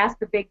as well ask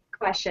the big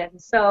question.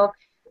 So,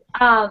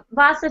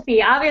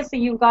 Vasavi, obviously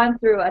you've gone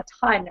through a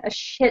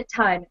shit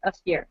ton of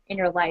fear in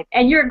your life,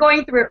 and you're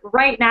going through it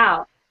right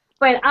now.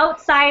 But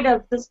outside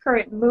of this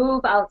current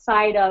move,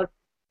 outside of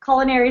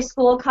culinary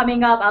school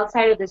coming up,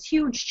 outside of this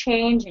huge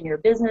change in your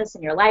business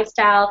and your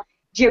lifestyle,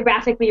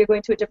 geographically you're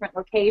going to a different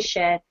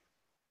location.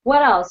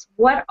 What else?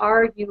 What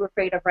are you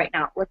afraid of right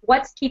now? Like,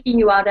 what's keeping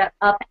you up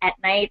at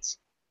night?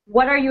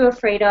 What are you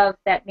afraid of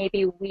that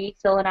maybe we,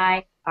 Phil and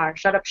I, our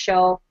Shut Up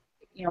Show,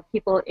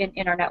 people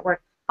in our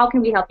network, how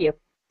can we help you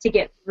to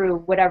get through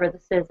whatever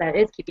this is that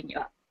is keeping you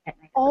up at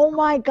night? Oh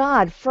my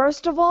God.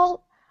 First of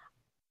all,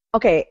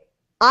 okay,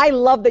 I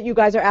love that you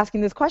guys are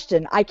asking this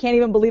question. I can't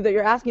even believe that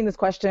you're asking this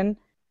question.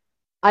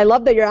 I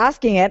love that you're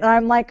asking it. And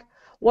I'm like,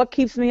 what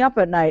keeps me up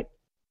at night?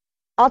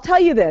 I'll tell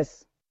you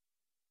this.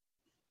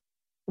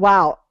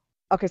 Wow.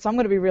 Okay, so I'm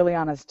going to be really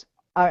honest.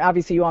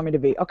 Obviously, you want me to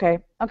be. Okay,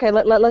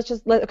 let's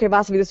just, okay,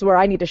 Vasavi, this is where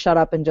I need to shut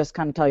up and just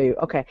kind of tell you.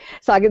 Okay,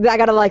 so I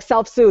got to like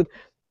self-soothe.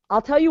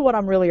 I'll tell you what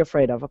I'm really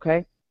afraid of,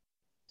 okay,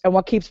 and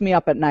what keeps me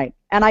up at night.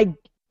 And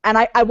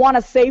I want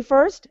to say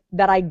first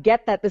that I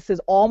get that this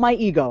is all my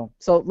ego.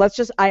 So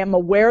I am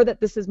aware that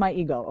this is my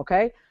ego,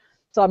 okay?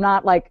 So I'm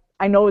not like,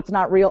 I know it's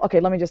not real. Okay,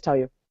 let me just tell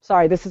you.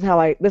 Sorry, this is how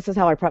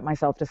I prep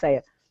myself to say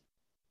it.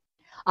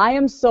 I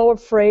am so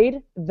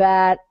afraid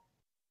that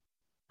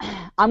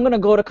I'm going to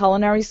go to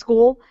culinary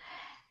school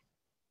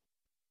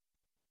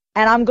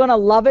and I'm going to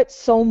love it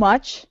so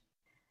much,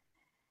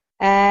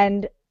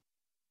 and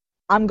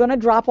I'm going to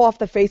drop off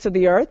the face of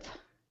the earth,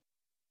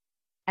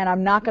 and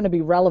I'm not going to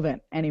be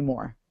relevant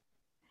anymore.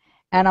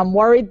 And I'm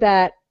worried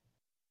that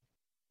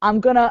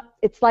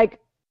it's like,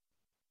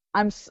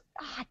 I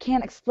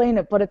can't explain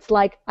it, but it's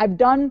like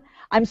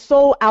I'm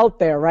so out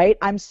there, right?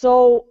 I'm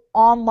so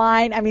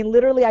online. I mean,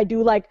 literally I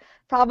do like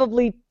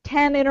probably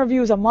 10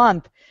 interviews a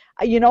month.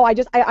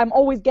 I'm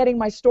always getting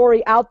my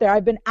story out there.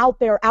 I've been out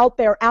there.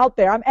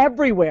 I'm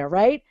everywhere,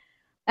 right?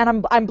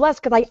 And I'm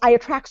blessed because I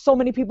attract so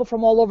many people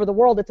from all over the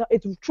world.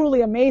 It's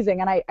truly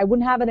amazing, and I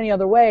wouldn't have it any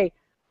other way.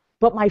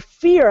 But my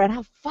fear, and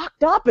how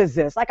fucked up is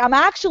this? Like I'm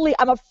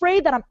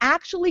afraid that I'm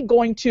actually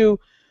going to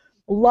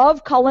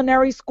love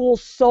culinary school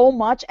so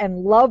much and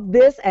love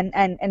this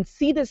and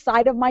see this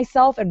side of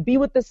myself and be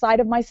with this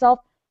side of myself,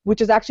 which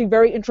is actually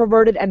very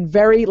introverted and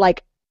very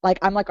like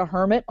I'm like a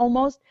hermit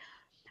almost.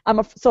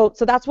 So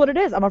that's what it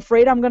is. I'm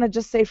afraid I'm going to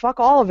just say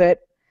fuck all of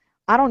it.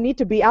 I don't need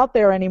to be out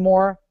there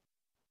anymore.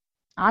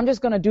 I'm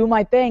just going to do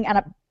my thing.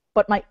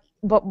 But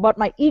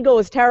my ego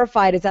is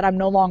terrified is that I'm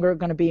no longer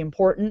going to be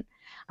important.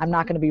 I'm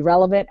not going to be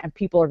relevant, and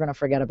people are going to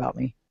forget about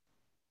me.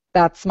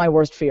 That's my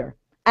worst fear.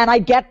 And I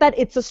get that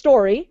it's a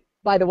story,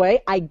 by the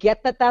way. I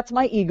get that that's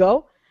my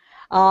ego.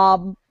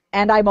 And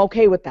I'm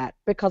okay with that,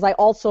 because I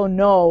also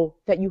know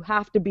that you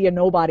have to be a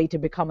nobody to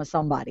become a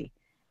somebody.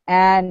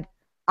 And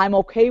I'm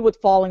okay with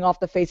falling off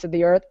the face of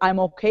the earth. I'm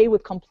okay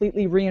with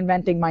completely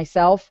reinventing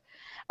myself,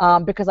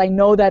 because I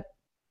know that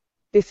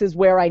this is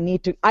where I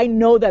need to. I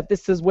know that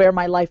this is where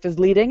my life is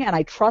leading, and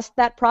I trust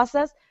that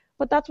process,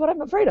 but that's what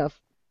I'm afraid of.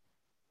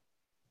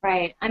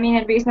 Right. I mean,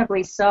 and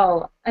reasonably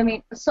so. I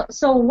mean,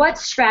 so what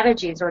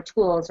strategies or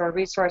tools or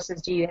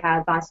resources do you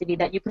have, Vasavi,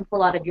 that you can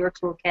pull out of your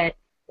toolkit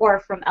or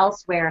from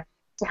elsewhere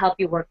to help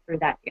you work through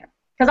that fear?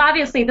 Because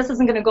obviously this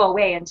isn't going to go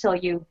away until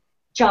you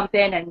jump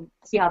in and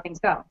see how things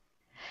go.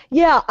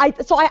 Yeah,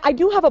 I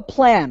do have a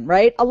plan,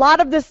 right? A lot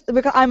of this,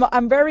 because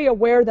I'm very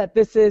aware that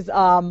this is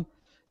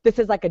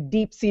like a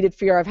deep-seated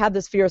fear. I've had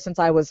this fear since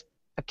I was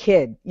a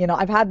kid.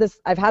 I've had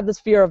this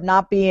fear of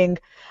not being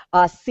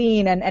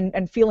seen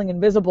and feeling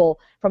invisible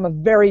from a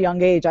very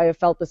young age. I have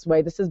felt this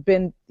way. This has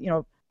been,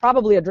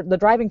 probably the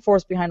driving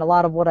force behind a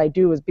lot of what I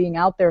do is being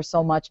out there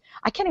so much.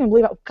 I can't even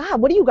believe it.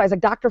 God, what are you guys, like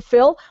Dr.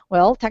 Phil?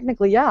 Well,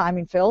 technically, yeah. I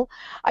mean, Phil,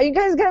 are you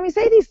guys getting me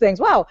say these things?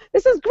 Wow,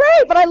 this is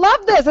great, but I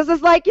love this. This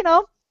is like,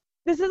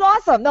 this is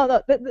awesome.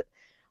 No,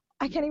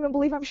 I can't even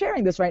believe I'm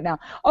sharing this right now.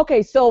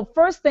 Okay, so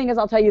first thing is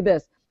I'll tell you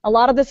this. A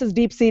lot of this is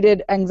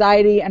deep-seated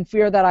anxiety and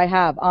fear that I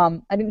have. I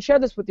didn't share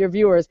this with your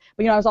viewers,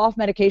 but I was off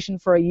medication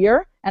for 1.5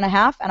 years, and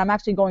I'm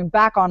actually going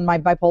back on my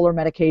bipolar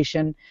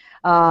medication,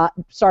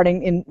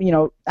 starting in,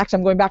 actually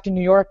I'm going back to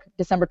New York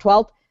December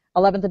 12th,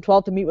 11th and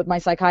 12th to meet with my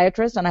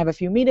psychiatrist, and I have a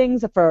few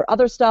meetings for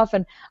other stuff,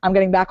 and I'm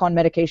getting back on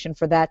medication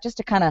for that, just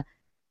to kind of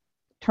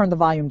turn the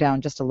volume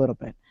down just a little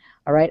bit.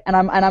 All right, and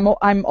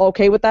I'm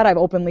okay with that. I've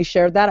openly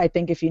shared that. I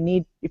think if you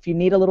need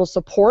a little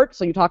support,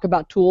 so you talk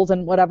about tools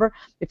and whatever,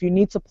 if you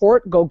need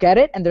support, go get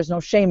it, and there's no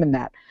shame in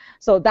that.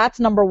 So that's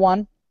number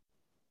one.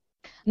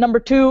 Number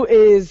two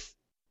is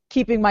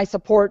keeping my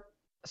support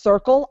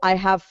circle. I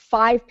have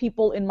 5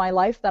 people in my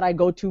life that I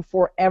go to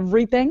for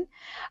everything,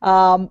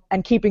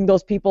 and keeping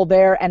those people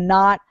there and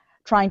not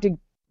trying to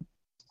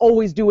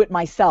always do it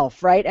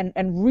myself, right?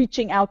 And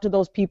reaching out to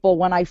those people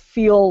when I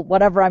feel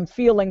whatever I'm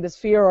feeling, this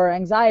fear or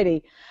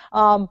anxiety.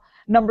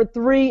 Number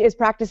 3 is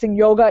practicing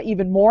yoga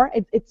even more.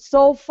 It's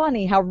so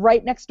funny how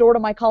right next door to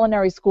my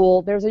culinary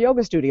school, there's a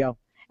yoga studio.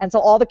 And so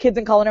all the kids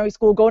in culinary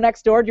school go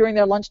next door during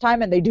their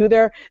lunchtime and they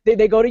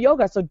go to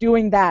yoga. So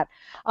doing that.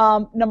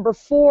 Number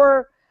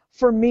 4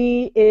 for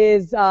me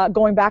is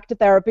going back to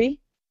therapy,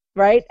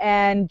 right?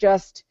 And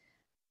just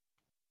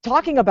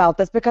talking about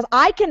this, because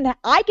I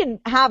can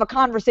have a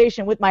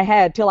conversation with my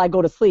head till I go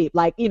to sleep.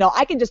 Like,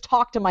 I can just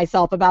talk to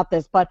myself about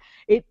this, but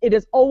it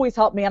has always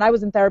helped me, and I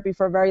was in therapy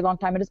for a very long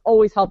time. It has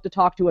always helped to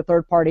talk to a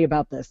third party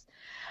about this.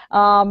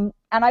 And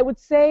I would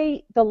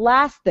say the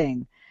last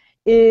thing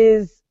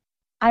is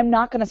I'm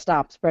not going to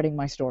stop spreading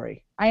my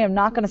story. I am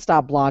not going to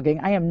stop blogging.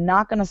 I am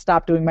not going to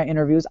stop doing my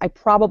interviews. I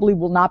probably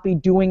will not be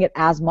doing it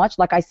as much.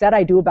 Like I said,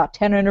 I do about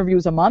 10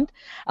 interviews a month.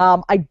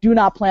 I do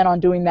not plan on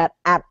doing that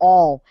at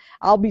all.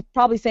 I'll be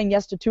probably saying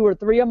yes to 2 or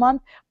 3 a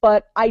month,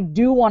 but I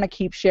do want to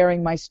keep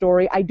sharing my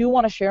story. I do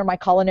want to share my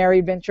culinary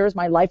adventures,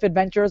 my life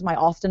adventures, my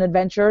Austin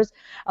adventures,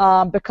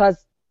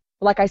 because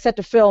like I said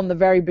to Phil in the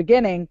very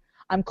beginning,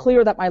 I'm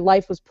clear that my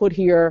life was put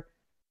here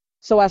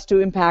so as to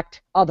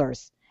impact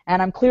others.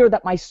 And I'm clear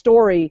that my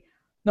story,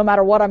 no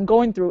matter what I'm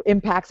going through,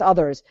 impacts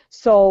others.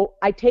 So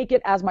I take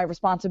it as my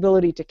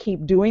responsibility to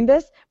keep doing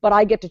this, but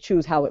I get to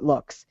choose how it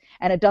looks.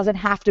 And it doesn't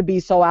have to be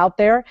so out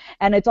there.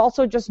 And it's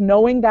also just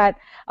knowing that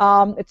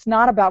it's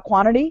not about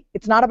quantity.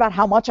 It's not about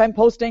how much I'm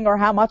posting or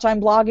how much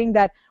I'm blogging,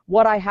 that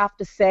what I have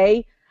to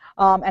say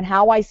and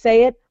how I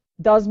say it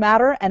does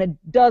matter, and it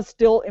does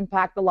still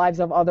impact the lives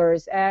of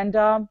others. And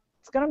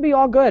it's going to be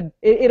all good.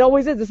 It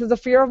always is. This is a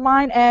fear of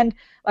mine. And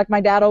like my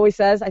dad always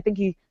says, I think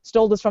he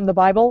stole this from the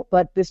Bible,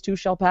 but this too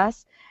shall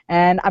pass.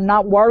 And I'm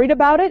not worried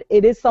about it.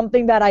 It is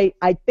something that I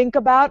think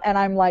about, and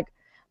I'm like,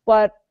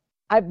 but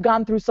I've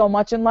gone through so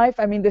much in life.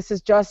 I mean, this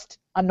is just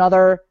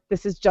another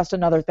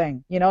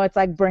thing. You know, it's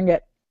like, bring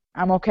it.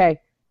 I'm okay.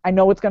 I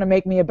know it's going to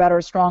make me a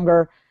better,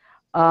 stronger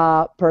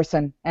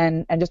person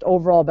and just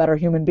overall better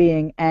human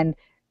being. And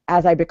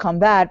as I become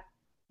that,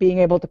 being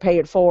able to pay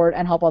it forward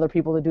and help other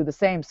people to do the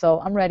same. So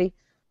I'm ready.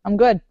 I'm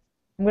good.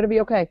 I'm going to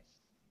be okay.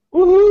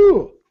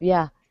 Woohoo!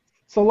 Yeah.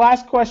 So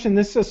last question.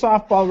 This is a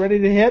softball ready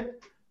to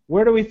hit.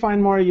 Where do we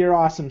find more of your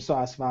awesome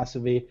sauce,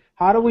 Vasavi?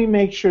 How do we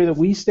make sure that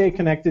we stay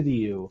connected to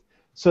you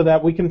so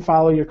that we can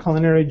follow your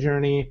culinary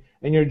journey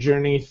and your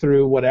journey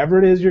through whatever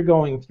it is you're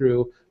going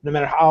through, no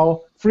matter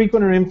how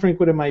frequent or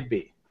infrequent it might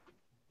be?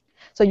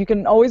 So you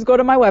can always go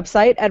to my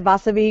website at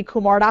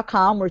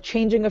vasavikumar.com. We're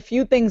changing a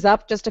few things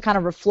up just to kind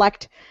of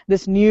reflect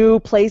this new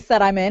place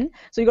that I'm in.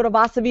 So you go to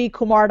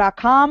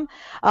vasavikumar.com.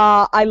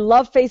 I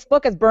love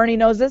Facebook, as Bernie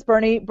knows this.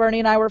 Bernie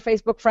and I were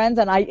Facebook friends,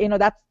 and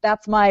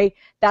that's my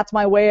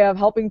way of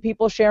helping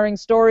people, sharing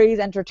stories,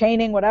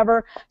 entertaining,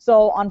 whatever.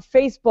 So on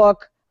Facebook,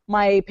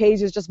 my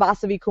page is just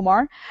Vasavi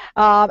Kumar,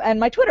 and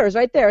my Twitter is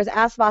right there. Is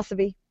Ask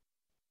Vasavi.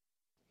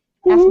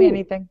 Ask me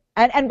anything.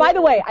 And by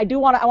the way, I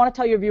want to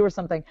tell your viewers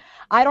something.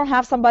 I don't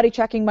have somebody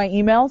checking my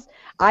emails.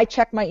 I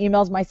check my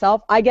emails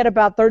myself. I get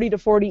about 30 to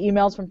 40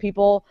 emails from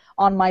people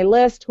on my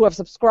list who have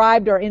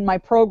subscribed or in my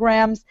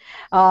programs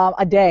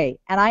a day,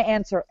 and I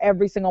answer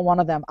every single one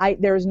of them.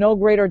 There is no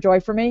greater joy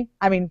for me.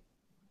 I mean,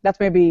 that's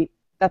maybe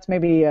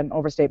an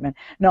overstatement.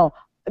 No,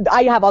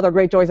 I have other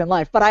great joys in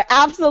life, but I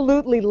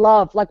absolutely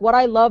love, like what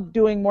I love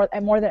doing more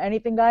than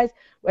anything, guys,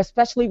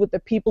 especially with the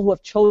people who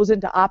have chosen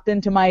to opt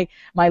into my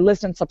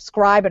list and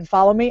subscribe and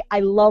follow me.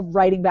 I love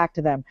writing back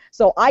to them.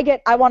 So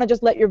I want to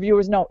just let your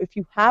viewers know, if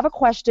you have a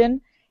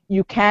question,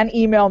 you can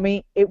email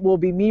me. It will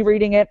be me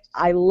reading it.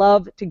 I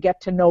love to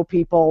get to know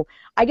people.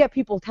 I get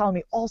people telling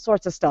me all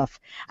sorts of stuff,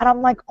 and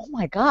I'm like, oh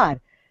my God.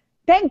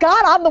 Thank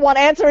God I'm the one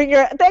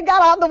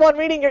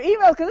reading your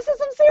emails, because this is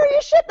some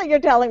serious shit that you're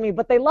telling me.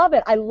 But they love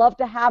it. I love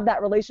to have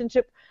that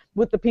relationship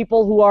with the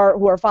people who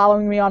are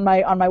following me on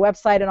my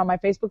website and on my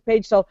Facebook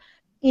page. So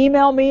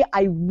email me.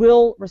 I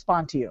will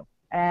respond to you,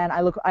 and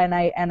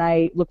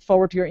I look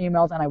forward to your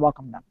emails, and I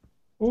welcome them.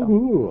 So.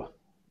 Ooh.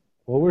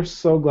 Well, we're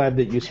so glad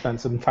that you spent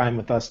some time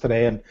with us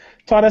today and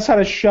taught us how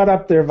to shut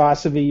up there,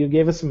 Vasavi. You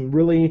gave us some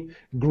really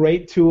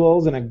great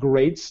tools and a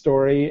great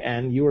story,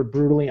 and you were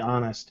brutally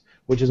honest,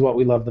 which is what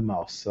we love the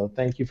most. So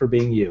thank you for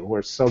being you.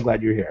 We're so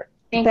glad you're here.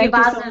 Thank you,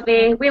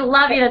 Vasavi. We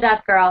love you to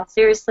death, girl.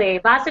 Seriously.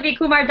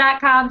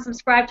 VasaviKumar.com.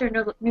 Subscribe to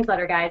our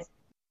newsletter, guys.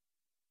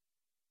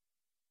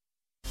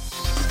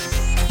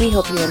 We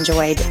hope you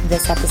enjoyed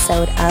this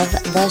episode of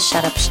The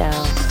Shut Up Show.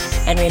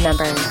 And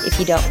remember, if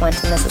you don't want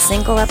to miss a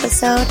single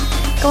episode,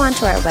 go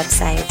onto our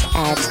website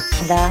at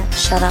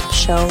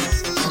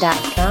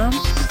theshutupshow.com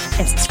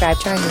and subscribe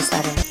to our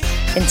newsletter.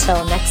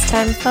 Until next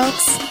time,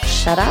 folks,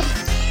 shut up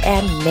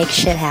and make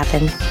shit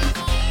happen.